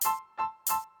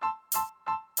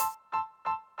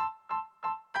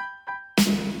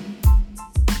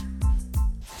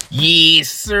Yes,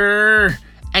 sir.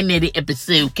 Another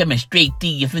episode coming straight to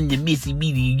you from the Missy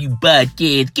Media You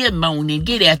podcast. Good morning,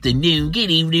 good afternoon,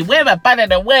 good evening, wherever part of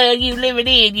the world you living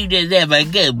in, you just have a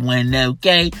good one,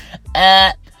 okay?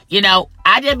 I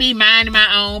just be minding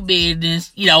my own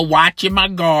business, watching my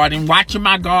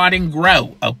garden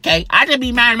grow, okay? I just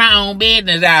be minding my own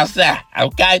business outside,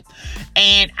 okay?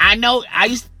 And I know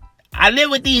I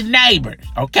live with these neighbors,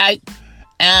 okay?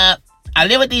 I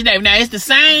live with these neighbors. Now, it's the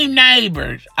same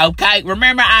neighbors, okay?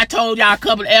 Remember I told y'all a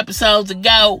couple of episodes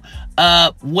ago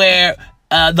where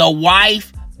the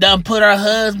wife done put her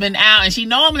husband out, and she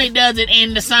normally does it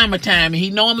in the summertime, and he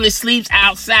normally sleeps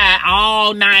outside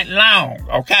all night long,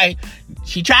 okay?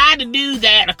 She tried to do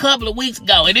that a couple of weeks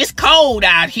ago, and it's cold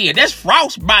out here. There's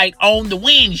frostbite on the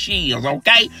windshields,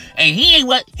 okay? And he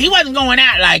wasn't going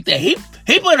out like that. He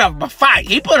put up a fight.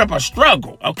 He put up a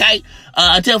struggle, okay?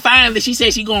 Until finally she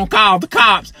said she gonna call the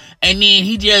cops. And then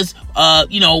he just,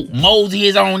 mosey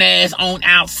his own ass on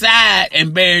outside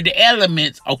and buried the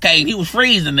elements, okay? He was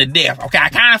freezing to death, okay? I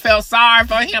kind of felt sorry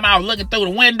for him. I was looking through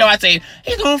the window. I said,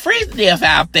 he's gonna freeze to death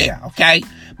out there, okay?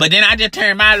 But then I just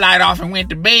turned my light off and went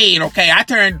to bed, okay? I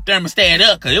turned the thermostat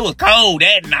up because it was cold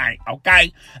that night,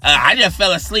 okay? I just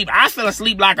fell asleep. I fell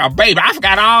asleep like a baby. I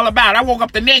forgot all about it. I woke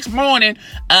up the next morning.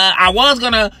 I was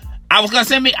gonna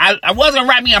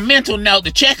write me a mental note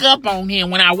to check up on him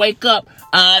when I wake up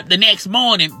the next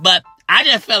morning, but I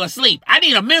just fell asleep. I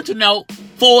need a mental note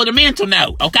for the mental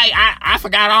note, okay? I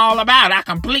forgot all about it. I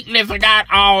completely forgot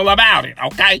all about it,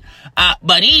 okay?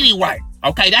 But anyway,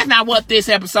 okay, that's not what this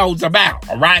episode's about,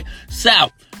 all right? So,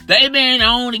 they've been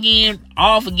on again,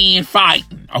 off again,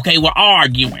 fighting, okay? We're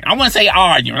arguing. I want to say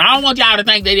arguing. I don't want y'all to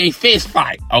think that they fist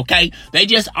fight, okay? They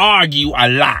just argue a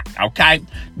lot, okay?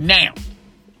 Now,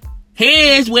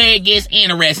 here's where it gets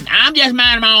interesting. I'm just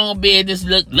minding my own business,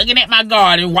 looking at my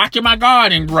garden, watching my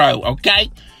garden grow,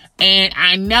 okay? And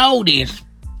I noticed,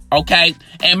 okay,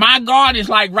 and my garden's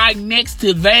like right next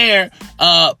to their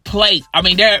place. I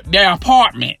mean, their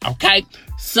apartment, okay?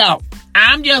 So,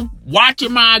 I'm just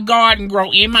watching my garden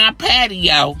grow in my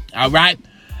patio, all right?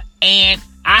 And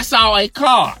I saw a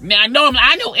car. Now, I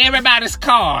know everybody's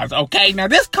cars, okay? Now,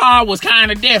 this car was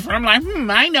kind of different. I'm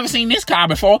like, I ain't never seen this car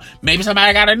before. Maybe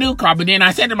somebody got a new car. But then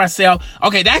I said to myself,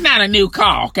 okay, that's not a new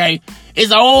car, okay?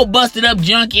 It's an old busted up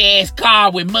junky-ass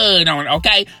car with mud on it,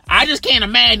 okay? I just can't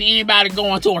imagine anybody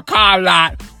going to a car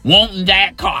lot wanting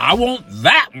that car. I want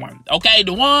that one, okay?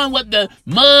 The one with the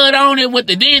mud on it, with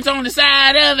the dents on the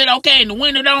side of it, okay? And the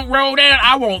window don't roll down.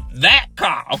 I want that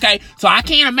car, okay? So I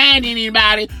can't imagine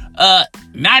anybody,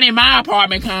 not in my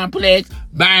apartment complex,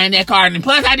 buying that car. And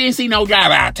plus, I didn't see no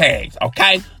drive-out tags,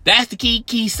 okay? That's the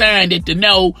key sign to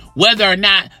know whether or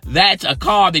not that's a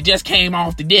car that just came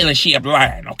off the dealership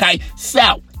line, okay?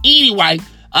 So, anyway,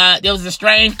 there was a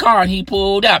strange car and he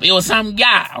pulled up. It was some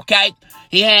guy, okay?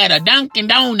 He had a Dunkin'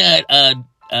 Donut,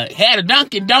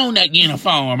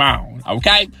 uniform on,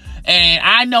 okay? And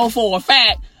I know for a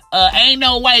fact, ain't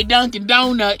no way Dunkin'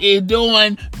 Donut is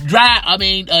doing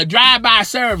drive-by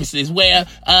services where,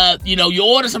 you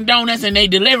order some donuts and they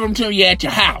deliver them to you at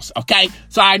your house, okay?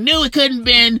 So I knew it couldn't have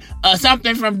been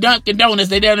something from Dunkin' Donuts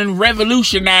that done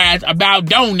revolutionized about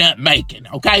donut making,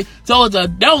 okay? So it's a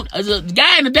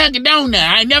guy in a Dunkin' Donut.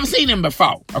 I ain't never seen him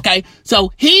before, okay?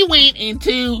 So he went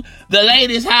into the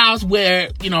lady's house where,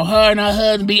 her and her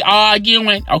husband be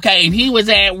arguing, okay? And he was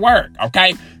at work,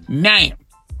 okay? Now,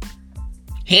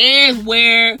 here's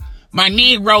where my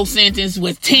Negro sentence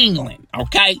was tingling,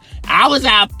 okay? I was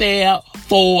out there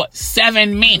for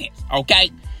 7 minutes,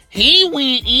 okay? He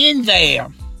went in there,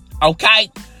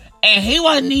 okay? And he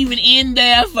wasn't even in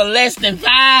there for less than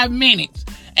 5 minutes.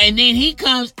 And then he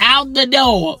comes out the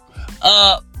door,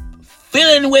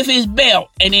 fiddling with his belt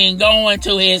and then going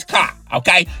to his car,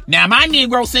 okay? Now, my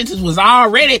Negro sentence was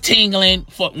already tingling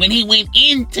when he went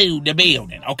into the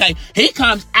building, okay? He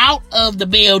comes out of the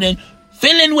building,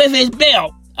 fiddling with his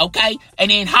belt, okay?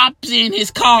 And then hops in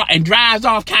his car and drives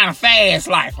off kind of fast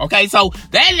like, okay? So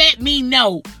that let me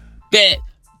know that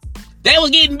they were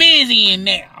getting busy in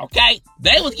there, okay?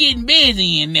 They was getting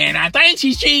busy in there. And I think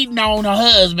she's cheating on her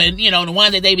husband, the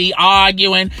one that they be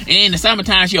arguing. And in the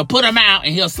summertime, she'll put him out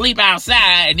and he'll sleep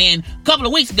outside. And then a couple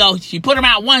of weeks ago, she put him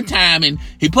out one time and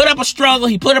he put up a struggle.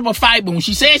 He put up a fight. But when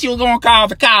she said she was going to call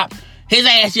the cop, His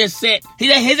ass just sit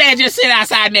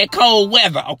outside in that cold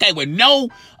weather, okay, with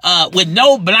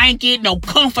no blanket, no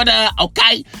comforter,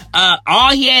 okay?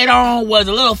 All he had on was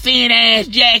a little thin ass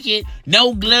jacket,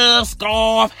 no gloves,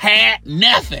 scarf, hat,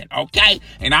 nothing, okay?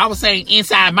 And I was saying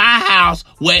inside my house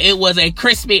where it was a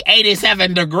crispy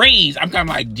 87 degrees, I'm kind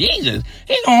of like, Jesus,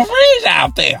 he's gonna freeze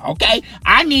out there, okay?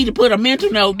 I need to put a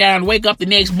mental note down and wake up the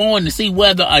next morning to see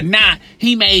whether or not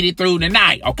he made it through the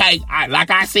night, okay? Like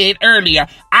I said earlier,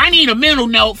 I need a mental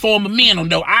note for my mental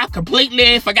note. I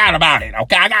completely forgot about it,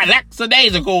 okay? I got lots of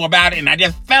days ago about it and I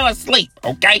just fell asleep,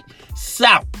 okay? So,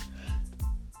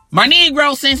 my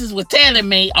Negro senses was telling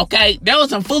me, okay, there was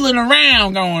some fooling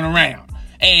around going around.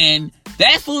 And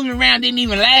that fooling around didn't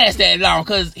even last that long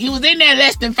because he was in there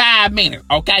less than 5 minutes,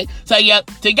 okay? So you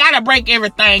gotta break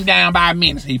everything down by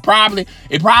minutes. It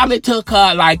probably took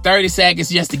her like 30 seconds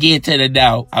just to get to the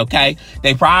door, okay?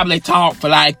 They probably talked for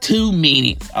like 2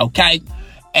 minutes, okay?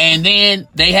 And then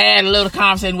they had a little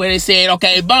conversation where they said,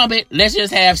 okay, bump it, let's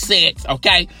just have sex,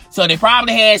 okay? So they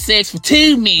probably had sex for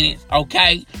 2 minutes,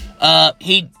 okay?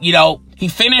 He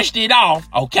finished it off,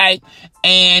 okay?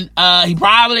 And he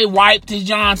probably wiped his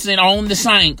Johnson on the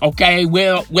sink, okay,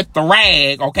 with the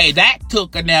rag, okay? That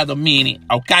took another minute,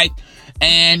 okay?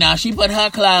 And she put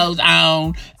her clothes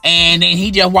on, and then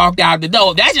he just walked out the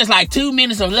door. That's just like 2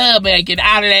 minutes of love making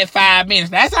out of that 5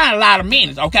 minutes. That's not a lot of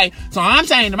minutes, okay? So I'm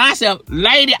saying to myself,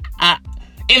 lady,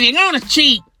 if you're gonna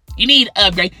cheat, you need to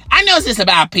upgrade. I know this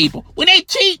about people. When they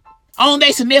cheat on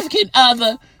their significant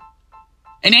other,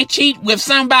 and they cheat with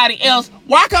somebody else,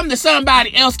 why come the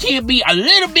somebody else can't be a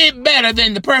little bit better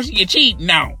than the person you're cheating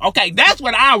on? Okay, that's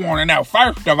what I want to know,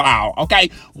 first of all,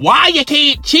 okay? Why you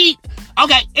can't cheat?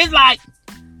 Okay, it's like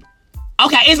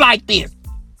this.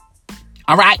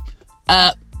 All right?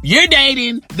 You're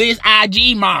dating this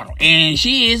IG model, and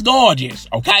she is gorgeous,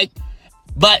 okay?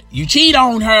 But you cheat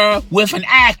on her with an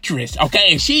actress,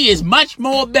 okay? And she is much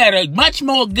more better, much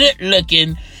more good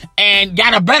looking, and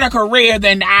got a better career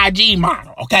than the IG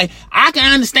model, okay? I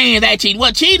can understand that cheating.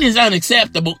 Well, cheating is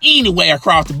unacceptable anywhere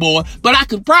across the board, but I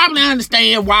could probably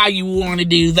understand why you want to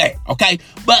do that, okay?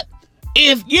 But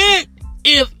if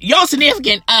your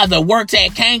significant other works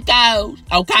at Kinko's,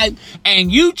 okay,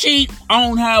 and you cheat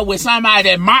on her with somebody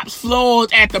that mops floors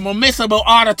at the Municipal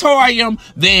Auditorium,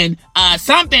 then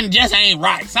something just ain't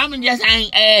right. Something just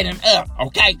ain't adding up,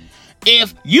 okay?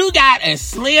 If you got a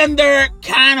slender,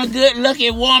 kind of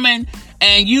good-looking woman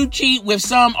and you cheat with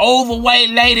some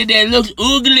overweight lady that looks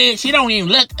ugly, she don't even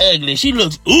look ugly. She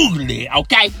looks ugly,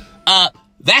 okay?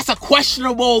 That's a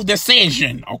questionable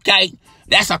decision, okay?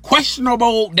 That's a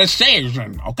questionable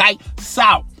decision, okay?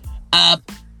 So,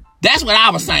 that's what I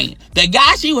was saying. The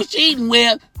guy she was cheating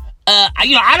with,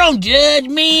 I don't judge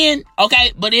men,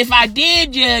 okay? But if I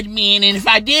did judge men and if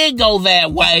I did go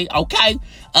that way, okay?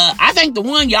 I think the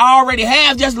one you already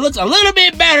have just looks a little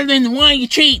bit better than the one you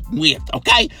cheat with,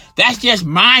 okay? That's just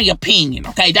my opinion,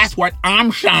 okay? That's what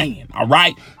I'm saying, all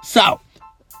right? So,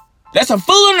 there's some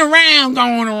fooling around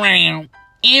going around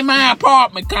in my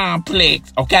apartment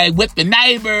complex, okay, with the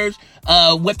neighbors,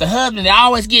 with the husband that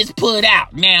always gets put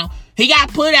out. Now, he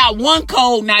got put out one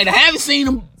cold night. I haven't seen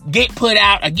him get put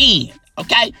out again,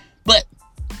 okay? But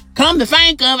come to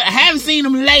think of it, I haven't seen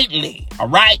him lately, all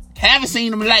right? Haven't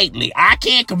seen him lately. I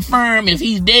can't confirm if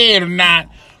he's dead or not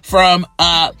from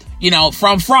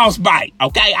frostbite,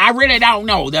 okay? I really don't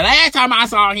know. The last time I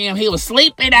saw him, he was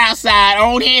sleeping outside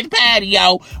on his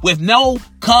patio with no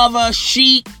cover,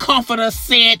 sheet, comforter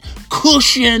set,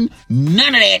 cushion,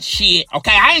 none of that shit,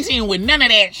 okay? I ain't seen him with none of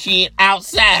that shit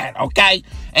outside, okay?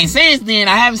 And since then,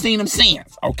 I haven't seen him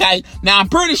since, okay? Now, I'm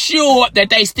pretty sure that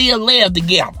they still live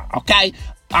together, okay?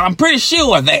 I'm pretty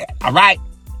sure of that, all right?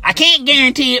 I can't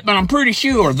guarantee it, but I'm pretty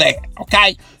sure of that,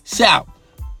 okay? So,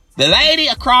 the lady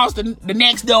across the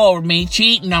next door with me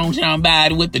cheating on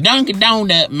somebody with the Dunkin'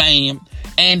 Donut man,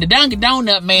 and the Dunkin'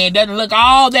 Donut man doesn't look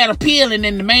all that appealing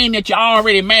in the man that you're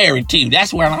already married to.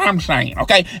 That's what I'm saying,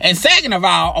 okay? And second of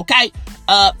all, okay,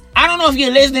 I don't know if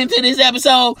you're listening to this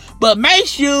episode, but make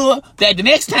sure that the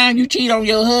next time you cheat on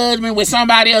your husband with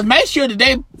somebody else, make sure that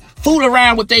they fool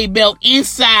around with their belt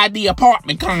inside the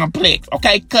apartment complex,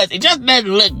 okay? Because it just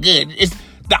doesn't look good.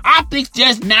 The optics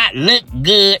just not look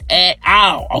good at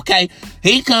all, okay?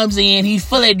 He comes in, he's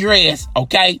fully dressed,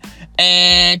 okay?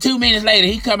 And 2 minutes later,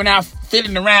 he coming out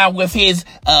fiddling around with his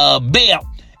belt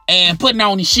and putting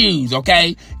on his shoes,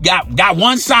 okay? Got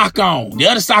one sock on. The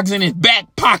other sock's in his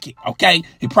back pocket, okay?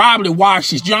 He probably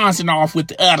washed his Johnson off with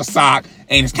the other sock,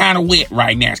 and it's kind of wet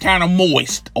right now. It's kind of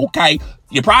moist, okay?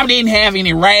 You probably didn't have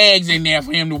any rags in there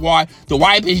for him to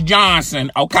wipe his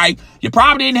Johnson, okay? You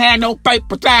probably didn't have no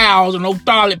paper towels or no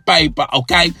toilet paper,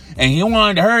 okay? And he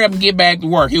wanted to hurry up and get back to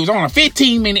work. He was on a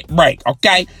 15-minute break,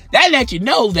 okay? That lets you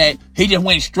know that he just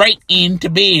went straight into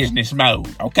business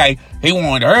mode, okay? He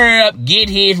wanted to hurry up, get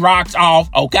his rocks off,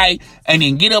 okay? And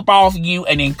then get up off of you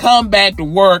and then come back to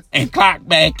work and clock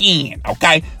back in,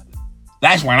 okay?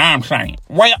 That's what I'm saying.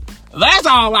 Well, that's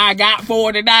all I got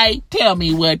for today. Tell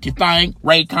me what you think.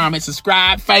 Rate, comment,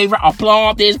 subscribe, favorite,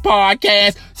 applaud this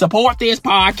podcast. Support this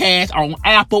podcast on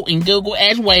Apple and Google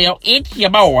as well. It's your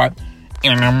boy,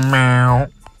 in the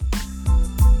mouth.